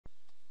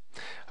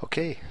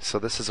Okay, so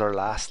this is our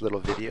last little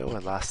video, a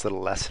last little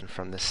lesson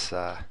from this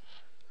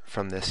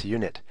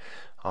unit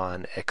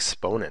on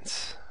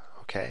exponents.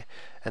 Okay,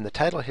 and the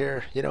title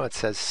here, it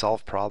says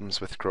solve problems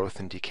with growth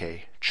and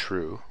decay.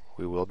 True,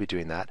 we will be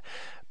doing that,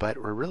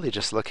 but we're really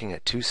just looking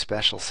at two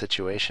special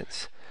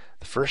situations.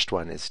 The first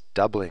one is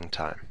doubling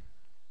time.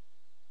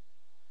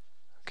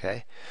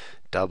 Okay,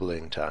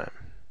 doubling time.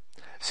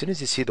 As soon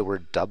as you see the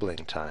word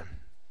doubling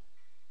time,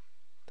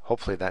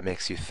 hopefully that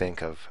makes you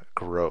think of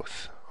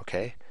growth.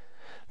 Okay,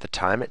 the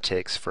time it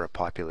takes for a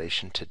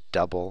population to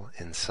double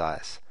in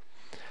size.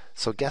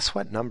 So guess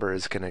what number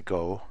is going to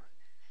go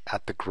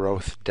at the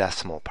growth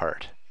decimal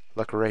part?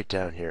 Look right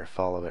down here,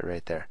 follow it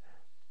right there.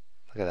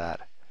 Look at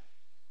that.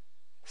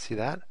 See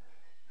that?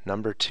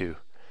 Number 2.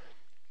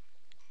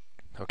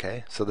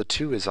 Okay, so the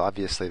 2 is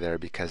obviously there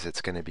because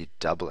it's going to be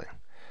doubling.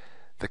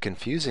 The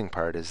confusing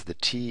part is the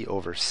t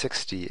over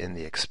 60 in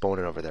the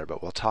exponent over there,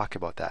 but we'll talk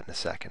about that in a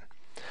second.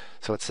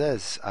 So it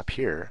says up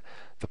here,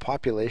 the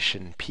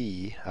population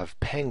P of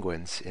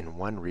penguins in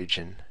one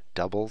region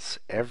doubles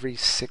every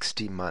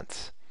 60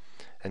 months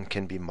and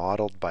can be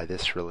modeled by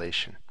this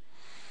relation.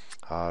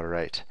 All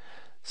right,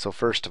 so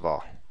first of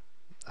all,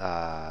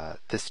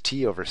 this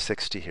t over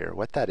 60 here,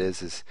 what that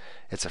is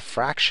it's a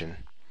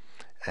fraction,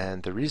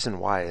 and the reason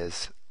why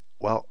is,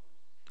 well,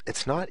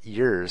 it's not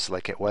years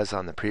like it was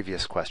on the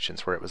previous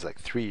questions where it was like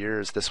 3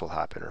 years this will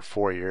happen, or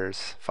 4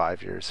 years,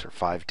 5 years, or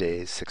 5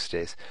 days, 6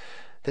 days.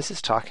 This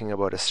is talking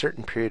about a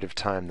certain period of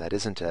time that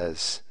isn't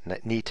as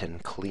neat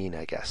and clean,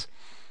 I guess.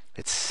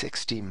 It's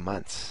 60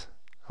 months,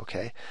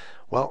 okay?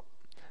 Well,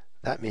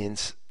 that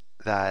means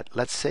that,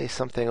 let's say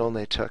something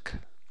only took,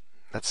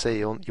 let's say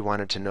you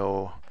wanted to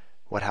know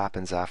what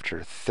happens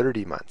after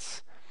 30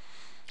 months.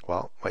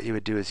 Well, what you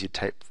would do is you'd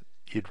type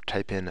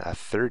in a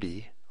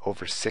 30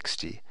 over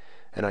 60,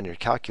 and on your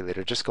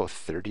calculator, just go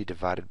 30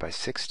 divided by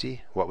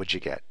 60. What would you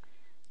get?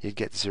 You'd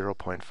get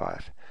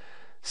 0.5.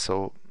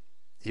 So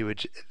you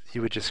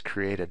would just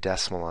create a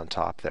decimal on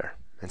top there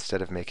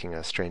instead of making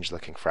a strange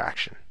looking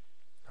fraction.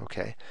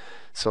 Okay,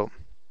 so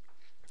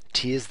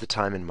t is the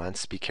time in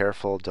months. Be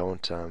careful,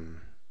 don't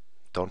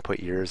put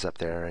years up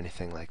there or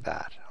anything like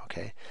that.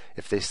 Okay,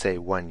 if they say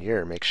 1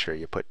 year, make sure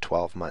you put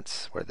 12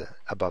 months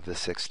above the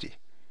 60.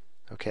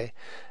 Okay,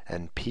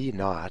 and P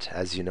naught,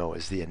 as you know,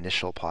 is the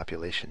initial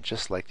population,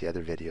 just like the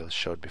other videos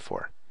showed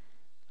before.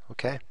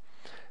 Okay,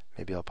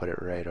 maybe I'll put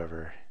it right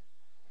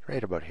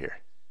about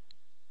here.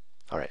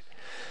 All right,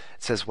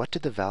 it says, what do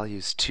the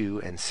values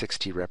 2 and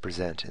 60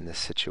 represent in this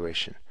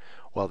situation?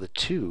 Well, the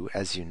 2,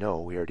 as you know,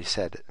 we already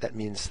said, that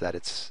means that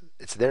it's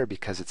there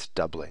because it's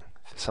doubling.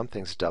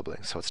 Something's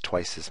doubling, so it's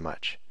twice as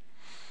much.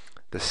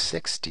 The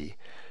 60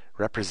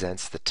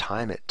 represents the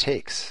time it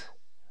takes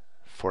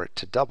for it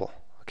to double,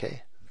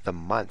 okay? The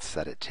months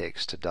that it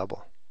takes to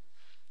double,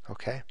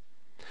 okay?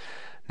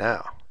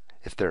 Now,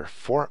 if there are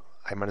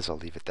I might as well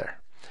leave it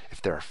there.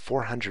 If there are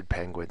 400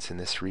 penguins in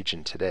this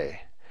region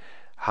today,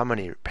 how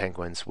many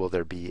penguins will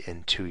there be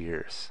in 2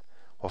 years?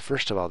 Well,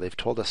 first of all, they've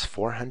told us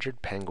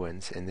 400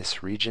 penguins in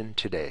this region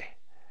today.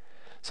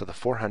 So the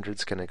 400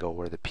 is going to go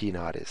where the P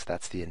naught is.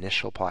 That's the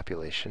initial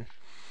population.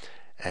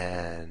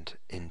 And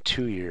in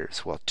 2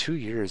 years, well, 2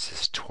 years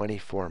is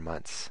 24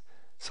 months.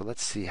 So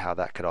let's see how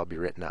that could all be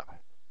written up.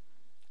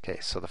 Okay,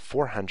 so the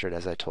 400,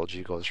 as I told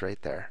you, goes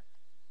right there.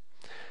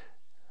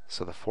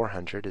 So the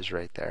 400 is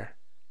right there.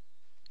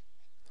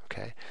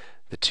 Okay,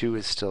 the 2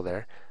 is still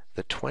there.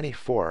 The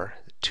 24,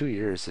 2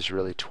 years is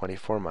really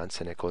 24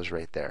 months, and it goes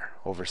right there,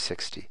 over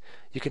 60.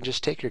 You can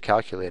just take your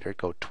calculator,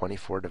 go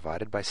 24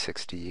 divided by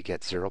 60, you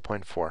get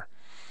 0.4.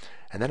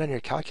 And then on your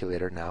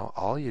calculator now,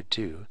 all you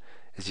do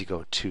is you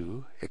go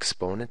 2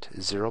 exponent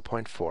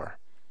 0.4,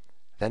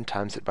 then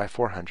times it by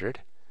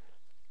 400,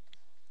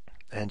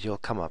 and you'll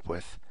come up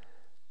with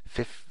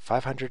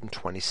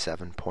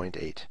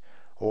 527.8,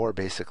 or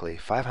basically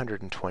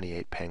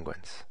 528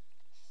 penguins.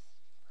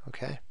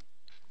 Okay?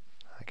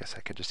 I guess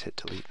I could just hit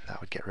delete and that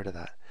would get rid of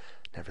that.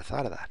 Never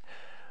thought of that.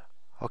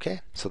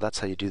 Okay, so that's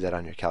how you do that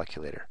on your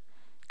calculator.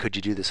 Could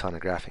you do this on a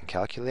graphing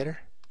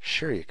calculator?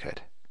 Sure you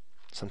could.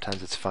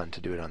 Sometimes it's fun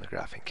to do it on the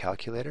graphing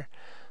calculator.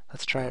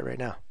 Let's try it right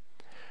now.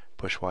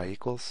 Push y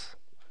equals,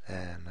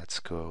 and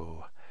let's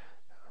go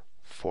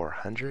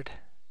 400.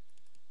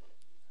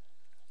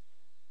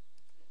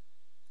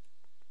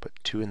 Put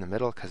 2 in the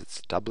middle because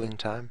it's doubling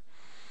time.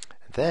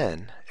 And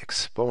then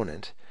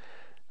exponent.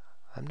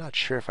 I'm not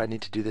sure if I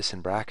need to do this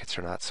in brackets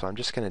or not, so I'm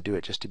just going to do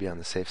it just to be on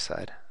the safe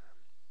side.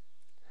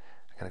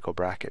 I'm going to go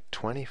bracket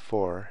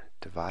 24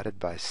 divided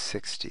by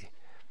 60.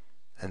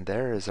 And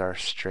there is our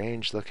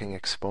strange looking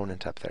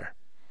exponent up there.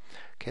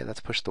 Okay,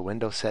 let's push the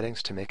window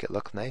settings to make it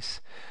look nice.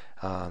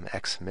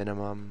 X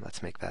minimum,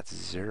 let's make that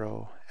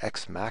 0.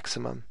 X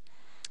maximum.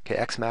 Okay,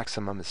 X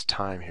maximum is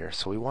time here,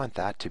 so we want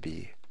that to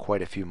be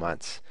quite a few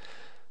months.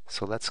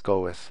 So let's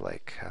go with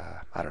like,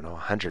 I don't know,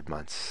 100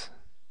 months.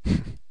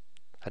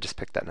 I just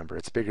picked that number.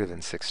 It's bigger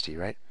than 60,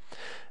 right?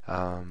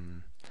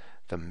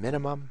 The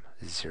minimum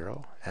is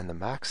 0, and the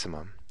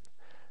maximum,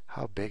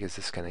 how big is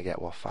this going to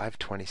get? Well,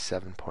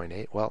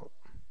 527.8. Well,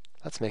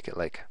 let's make it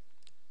like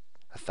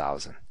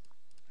 1,000.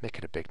 Make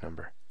it a big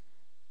number.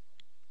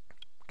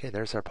 Okay,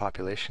 there's our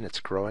population. It's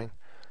growing.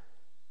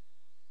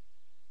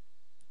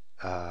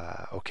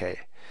 Okay.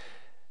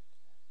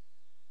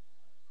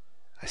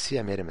 I see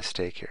I made a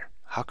mistake here.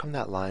 How come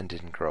that line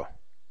didn't grow?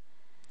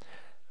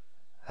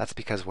 That's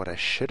because what I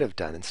should have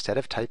done, instead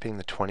of typing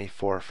the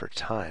 24 for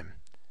time,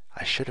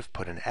 I should have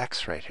put an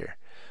X right here.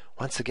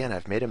 Once again,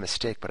 I've made a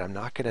mistake, but I'm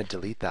not going to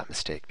delete that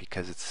mistake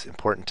because it's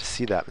important to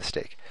see that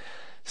mistake.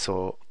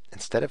 So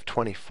instead of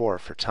 24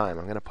 for time,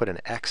 I'm going to put an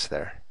X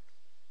there.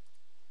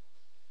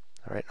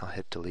 All right, I'll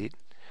hit delete.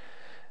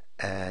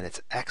 And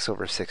it's X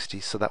over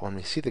 60, so that when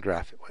we see the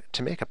graph,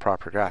 to make a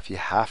proper graph, you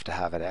have to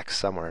have an X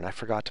somewhere, and I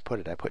forgot to put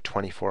it. I put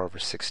 24 over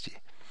 60.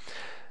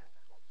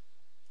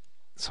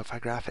 So if I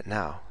graph it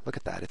now, look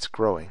at that, it's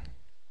growing.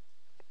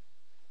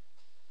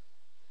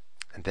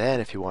 And then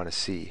if you want to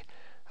see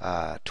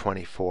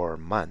 24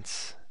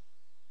 months,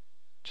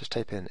 just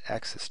type in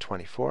X is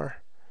 24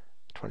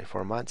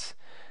 months,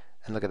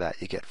 and look at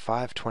that, you get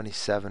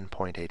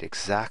 527.8,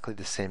 exactly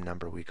the same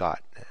number we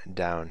got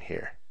down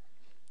here.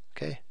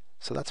 Okay,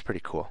 so that's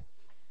pretty cool.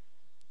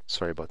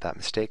 Sorry about that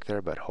mistake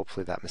there, but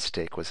hopefully that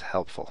mistake was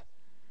helpful.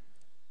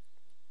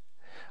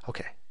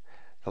 Okay,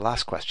 the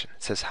last question.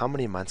 It says, how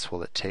many months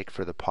will it take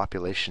for the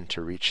population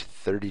to reach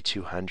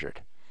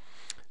 3,200?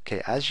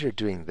 Okay, as you're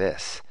doing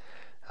this,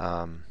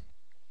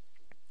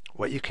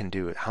 what you can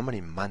do, how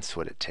many months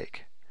would it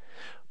take?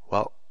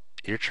 Well,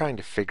 you're trying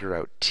to figure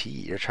out t,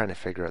 you're trying to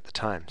figure out the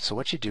time. So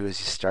what you do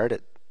is you start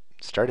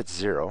at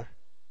 0.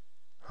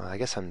 I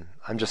guess I'm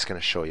just going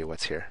to show you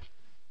what's here.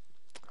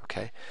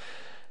 Okay,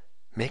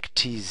 make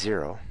t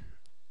 0,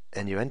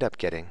 and you end up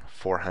getting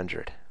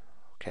 400.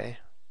 Okay,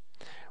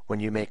 when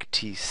you make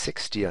t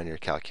 60 on your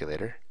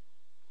calculator,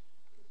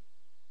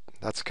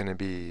 that's going to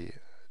be,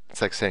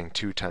 it's like saying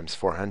 2 times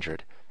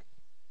 400.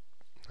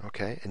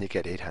 Okay, and you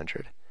get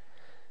 800.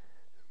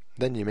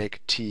 Then you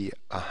make t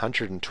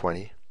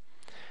 120,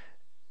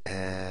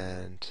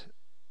 and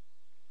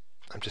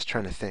I'm just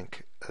trying to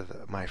think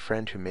of my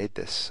friend who made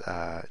this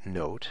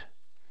note.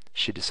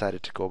 She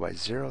decided to go by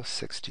 0,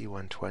 60,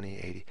 120,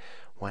 80,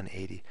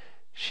 180.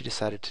 She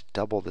decided to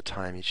double the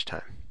time each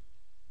time.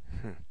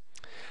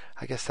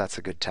 I guess that's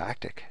a good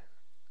tactic.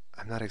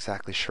 I'm not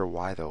exactly sure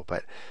why though,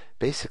 but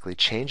basically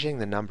changing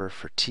the number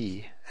for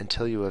t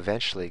until you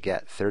eventually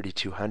get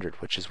 3,200,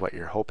 which is what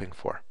you're hoping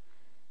for.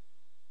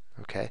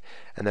 Okay,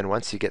 and then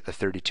once you get the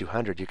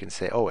 3,200, you can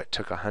say, oh, it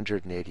took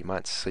 180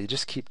 months. So you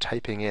just keep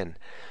typing in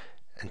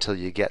until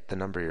you get the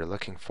number you're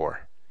looking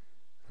for.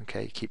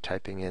 Okay, you keep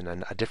typing in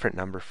a different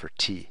number for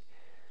t.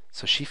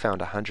 So she found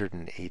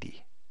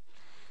 180.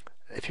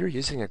 If you're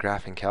using a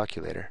graphing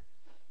calculator,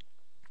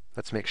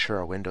 let's make sure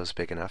our window's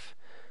big enough.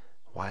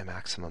 Y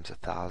maximum's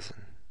 1,000.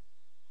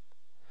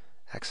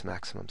 X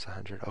maximum's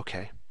 100.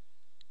 Okay.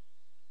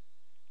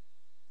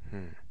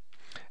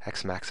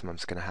 X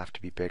maximum's going to have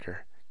to be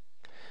bigger.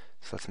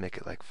 So let's make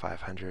it like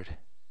 500 or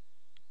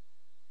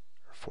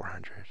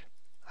 400.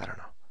 I don't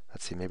know.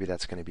 Let's see, maybe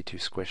that's going to be too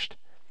squished.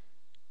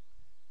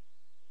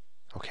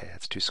 Okay,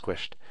 that's too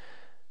squished.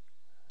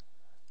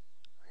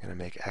 I'm going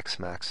to make X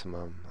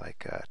maximum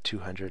like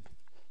 200.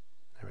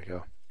 There we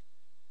go.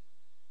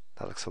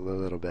 That looks a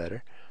little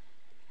better.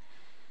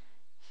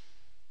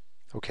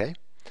 Okay,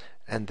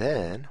 and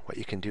then what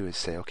you can do is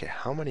say, okay,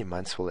 how many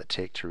months will it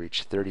take to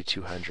reach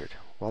 3,200?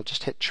 Well,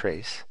 just hit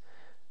trace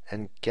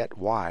and get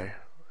Y.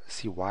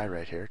 See Y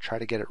right here. Try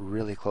to get it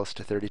really close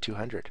to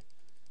 3,200.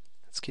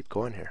 Let's keep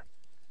going here.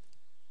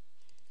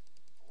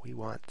 We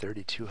want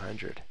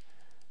 3,200.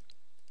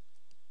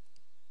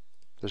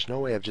 There's no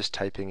way of just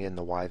typing in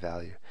the Y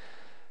value.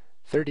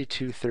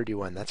 32,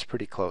 31, that's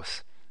pretty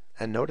close.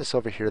 And notice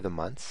over here the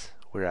months,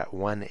 we're at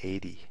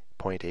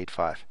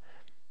 180.85.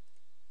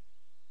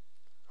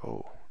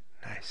 Oh,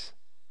 nice.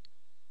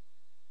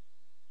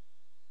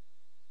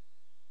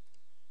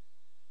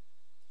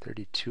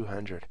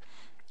 3,200.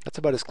 That's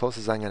about as close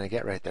as I'm going to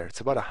get right there. It's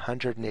about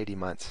 180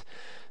 months.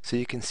 So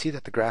you can see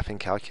that the graphing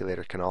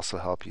calculator can also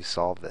help you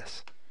solve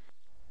this.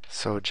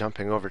 So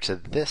jumping over to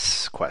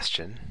this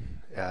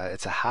question,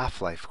 it's a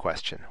half-life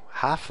question.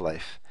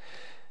 Half-life,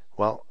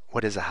 well,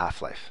 what is a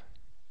half-life?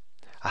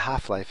 A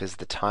half-life is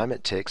the time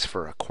it takes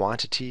for a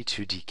quantity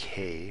to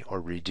decay or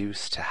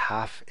reduce to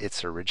half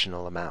its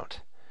original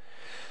amount.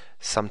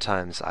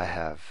 Sometimes I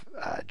have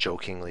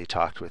jokingly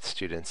talked with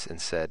students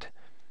and said,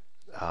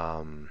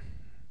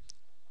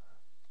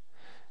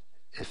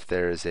 if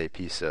there is a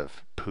piece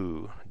of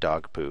poo,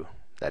 dog poo,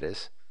 that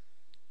is,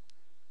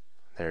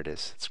 there it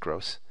is, it's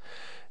gross,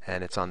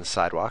 and it's on the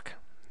sidewalk,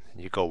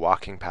 you go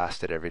walking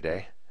past it every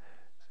day,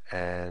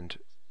 and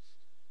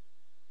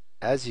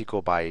as you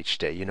go by each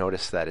day, you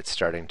notice that it's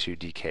starting to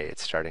decay,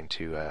 it's starting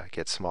to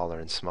get smaller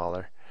and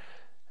smaller,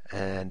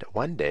 and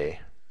one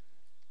day,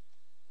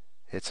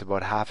 it's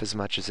about half as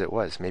much as it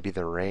was. Maybe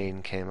the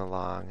rain came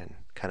along and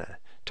kind of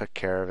took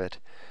care of it.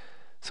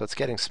 So it's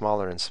getting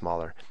smaller and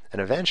smaller, and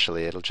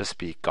eventually it'll just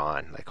be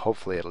gone. Like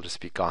hopefully it'll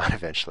just be gone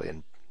eventually,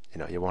 and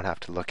you won't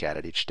have to look at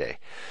it each day.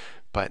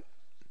 But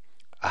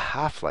a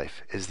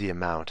half-life is the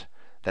amount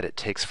that it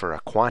takes for a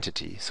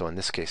quantity, so in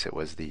this case it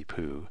was the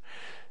poo,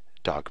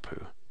 dog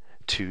poo,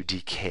 to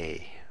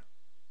decay,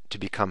 to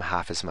become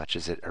half as much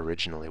as it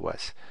originally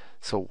was.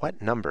 So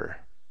what number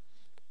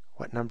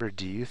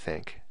do you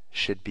think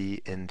should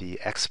be in the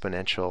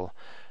exponential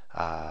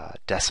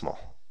decimal,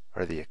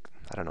 or the,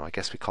 I don't know, I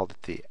guess we called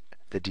it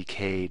the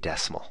decay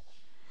decimal.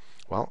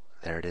 Well,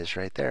 there it is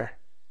right there.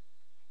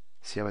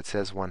 See how it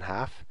says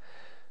 1/2?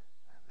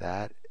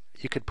 That,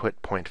 you could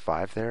put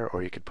 0.5 there,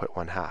 or you could put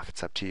 1/2.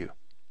 It's up to you.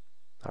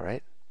 All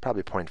right?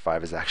 Probably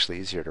 0.5 is actually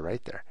easier to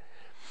write there.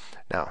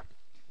 Now,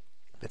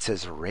 it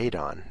says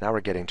radon. Now we're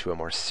getting to a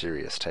more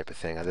serious type of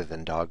thing other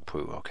than dog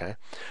poo, okay?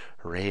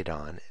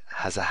 Radon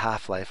has a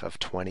half-life of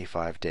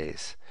 25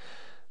 days.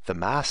 The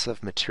mass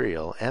of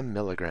material, m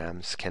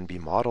milligrams, can be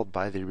modeled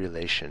by the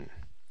relation.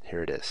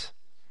 Here it is.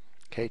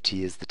 Okay,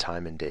 T is the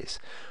time in days,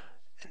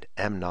 and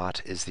m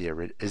naught is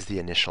the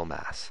initial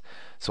mass.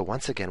 So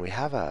once again, we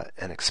have an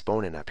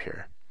exponent up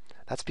here.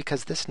 That's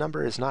because this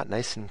number is not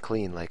nice and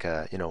clean like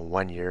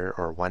 1 year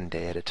or 1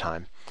 day at a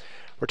time.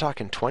 We're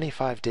talking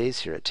 25 days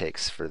here it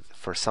takes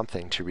for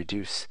something to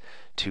reduce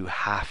to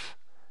half,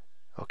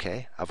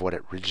 okay, of what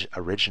it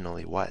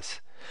originally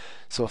was.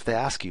 So if they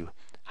ask you,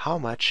 how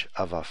much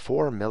of a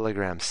 4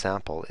 milligram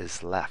sample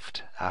is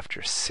left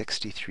after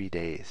 63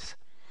 days?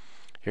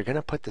 You're going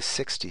to put the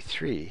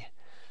 63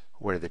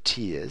 where the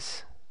T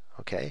is,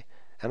 okay?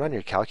 And on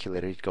your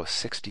calculator, you'd go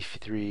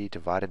 63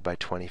 divided by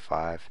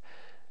 25,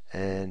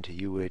 and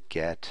you would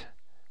get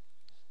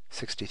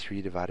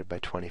 63 divided by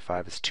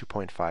 25 is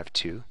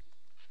 2.52.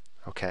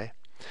 Okay,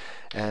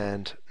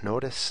 and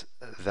notice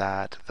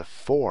that the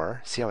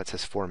 4, see how it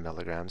says 4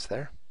 milligrams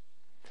there?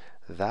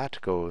 That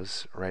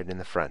goes right in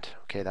the front.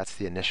 Okay, that's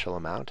the initial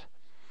amount.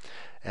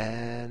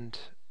 And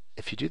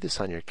if you do this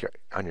on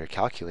your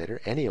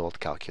calculator, any old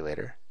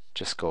calculator,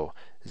 just go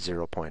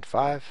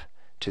 0.5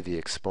 to the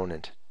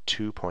exponent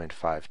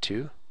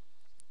 2.52.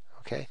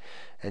 Okay,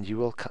 and you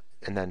will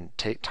and then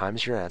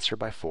times your answer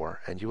by 4,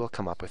 and you will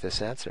come up with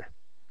this answer.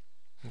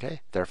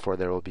 Okay, therefore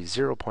there will be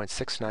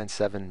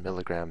 0.697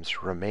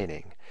 milligrams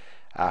remaining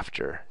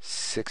after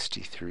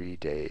 63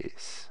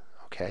 days.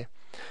 Okay,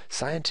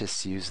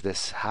 scientists use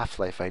this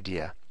half-life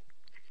idea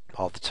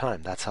all the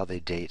time. That's how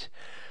they date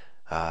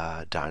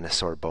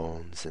dinosaur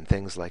bones and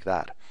things like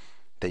that.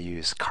 They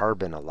use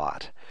carbon a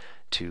lot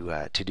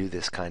to do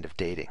this kind of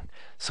dating.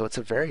 So it's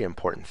a very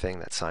important thing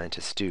that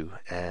scientists do.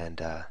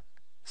 And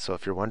so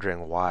if you're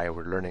wondering why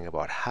we're learning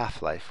about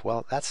half-life,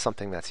 well, that's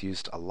something that's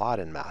used a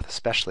lot in math,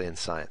 especially in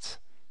science.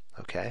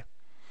 Okay?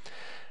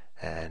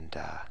 And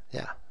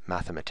yeah,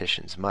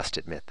 mathematicians must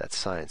admit that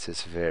science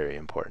is very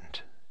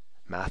important.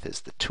 Math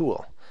is the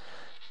tool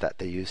that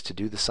they use to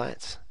do the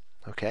science.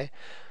 Okay?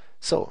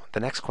 So the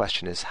next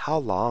question is, how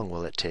long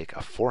will it take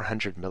a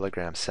 400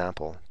 milligram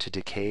sample to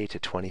decay to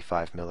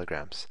 25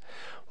 milligrams?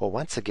 Well,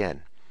 once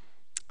again,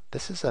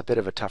 this is a bit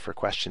of a tougher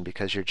question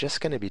because you're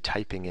just going to be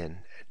typing in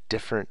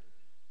different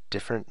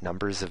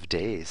numbers of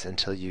days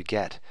until you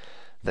get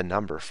the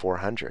number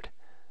 400.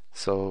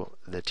 So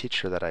the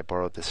teacher that I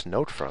borrowed this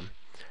note from,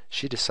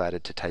 she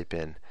decided to type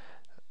in,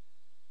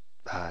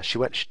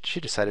 she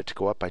decided to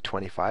go up by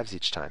 25s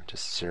each time,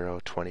 just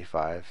 0,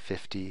 25,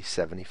 50,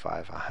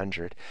 75,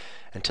 100,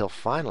 until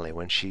finally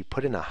when she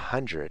put in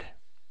 100,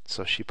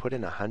 so she put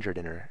in 100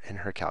 in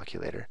her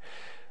calculator,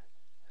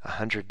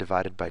 100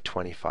 divided by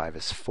 25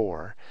 is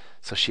 4,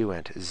 so she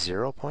went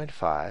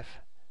 0.5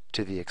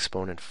 to the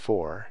exponent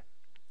 4,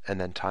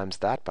 and then times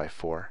that by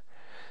 4,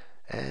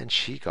 and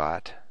she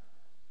got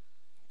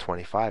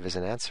 25 as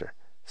an answer.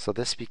 So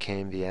this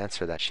became the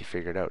answer that she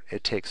figured out.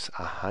 It takes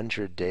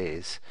 100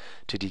 days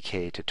to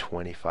decay to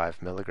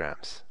 25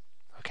 milligrams.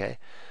 Okay?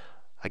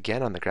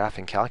 Again, on the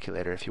graphing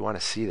calculator, if you want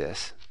to see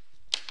this,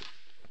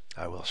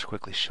 I will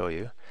quickly show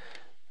you.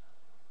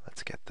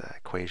 Let's get the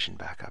equation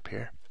back up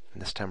here.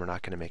 And this time we're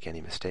not going to make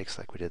any mistakes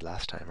like we did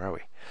last time, are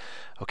we?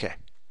 Okay,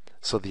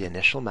 so the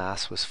initial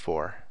mass was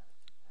 4.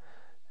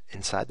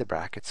 Inside the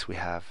brackets we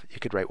have, you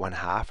could write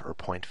 1/2 or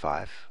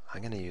 0.5.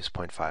 I'm going to use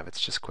 0.5, it's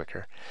just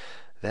quicker.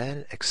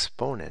 Then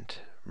exponent,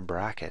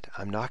 bracket.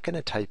 I'm not going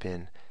to type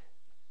in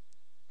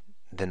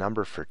the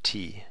number for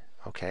t,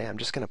 okay? I'm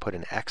just going to put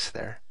an x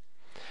there,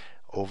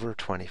 over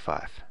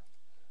 25,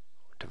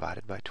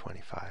 divided by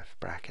 25,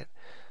 bracket.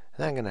 And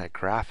then I'm going to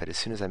graph it as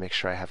soon as I make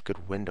sure I have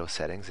good window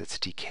settings. It's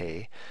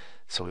decay,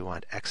 so we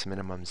want x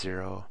minimum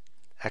 0,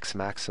 x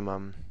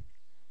maximum,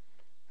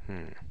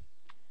 I'm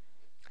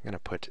going to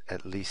put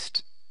at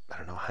least, I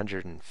don't know,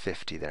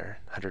 150 there,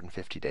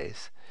 150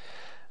 days.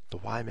 The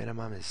y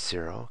minimum is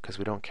 0, because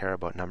we don't care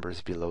about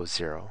numbers below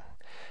 0.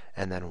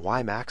 And then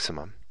y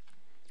maximum,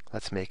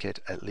 let's make it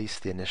at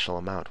least the initial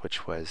amount,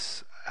 which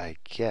was, I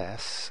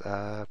guess,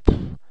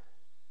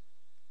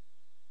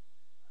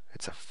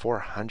 it's a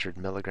 400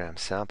 milligram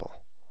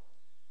sample.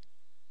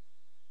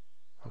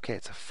 Okay,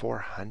 it's a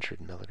 400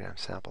 milligram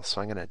sample,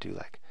 so I'm going to do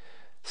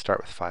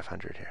start with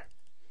 500 here.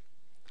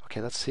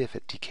 Okay, let's see if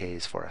it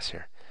decays for us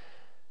here.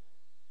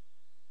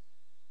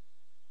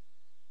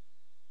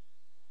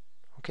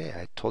 Okay,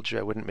 I told you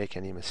I wouldn't make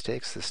any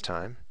mistakes this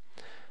time,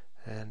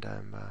 and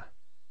I'm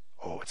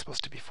Oh, it's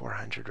supposed to be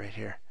 400 right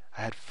here.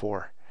 I had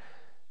 4.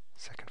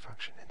 Second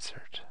function,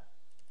 insert.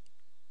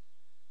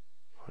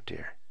 Oh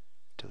dear.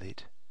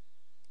 Delete.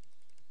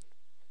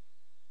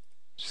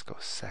 Just go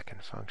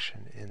second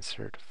function,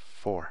 insert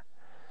 4.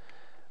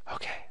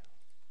 Okay.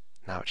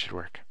 Now it should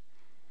work.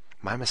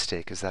 My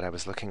mistake is that I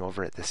was looking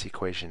over at this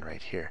equation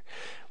right here,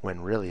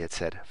 when really it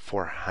said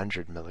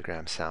 400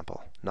 milligram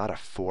sample, not a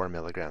 4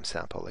 milligram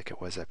sample like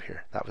it was up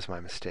here. That was my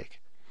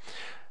mistake.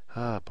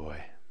 Oh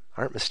boy.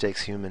 Aren't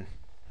mistakes human?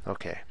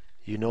 Okay.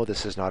 You know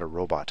this is not a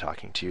robot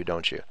talking to you,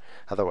 don't you?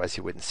 Otherwise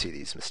you wouldn't see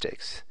these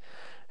mistakes.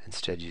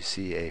 Instead you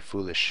see a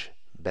foolish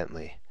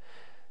Bentley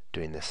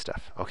doing this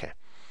stuff. Okay.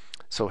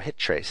 So hit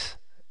trace,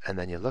 and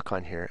then you look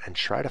on here and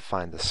try to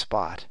find the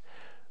spot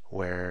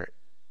where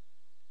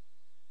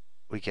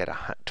we get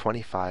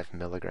 25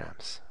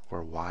 milligrams,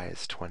 where y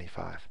is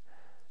 25.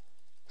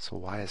 So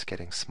y is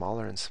getting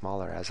smaller and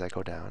smaller as I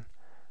go down.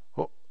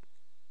 Oh,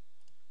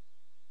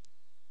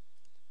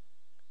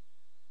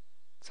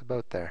 it's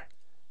about there.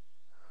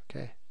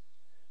 Okay,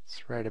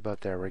 it's right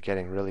about there. We're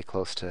getting really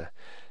close to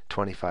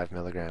 25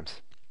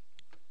 milligrams.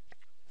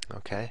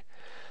 Okay,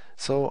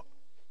 so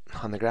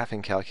on the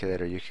graphing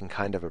calculator you can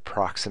kind of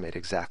approximate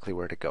exactly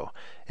where to go.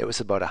 It was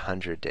about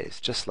 100 days,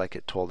 just like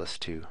it told us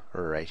to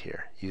right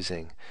here,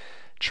 using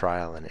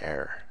trial and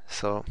error.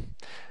 So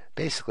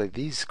basically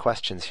these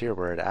questions here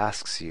where it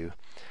asks you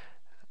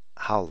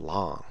how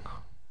long,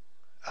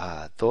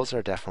 those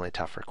are definitely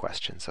tougher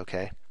questions,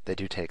 okay? They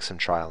do take some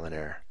trial and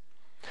error.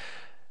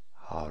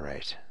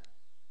 Alright,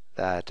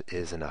 that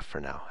is enough for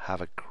now. Have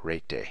a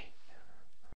great day.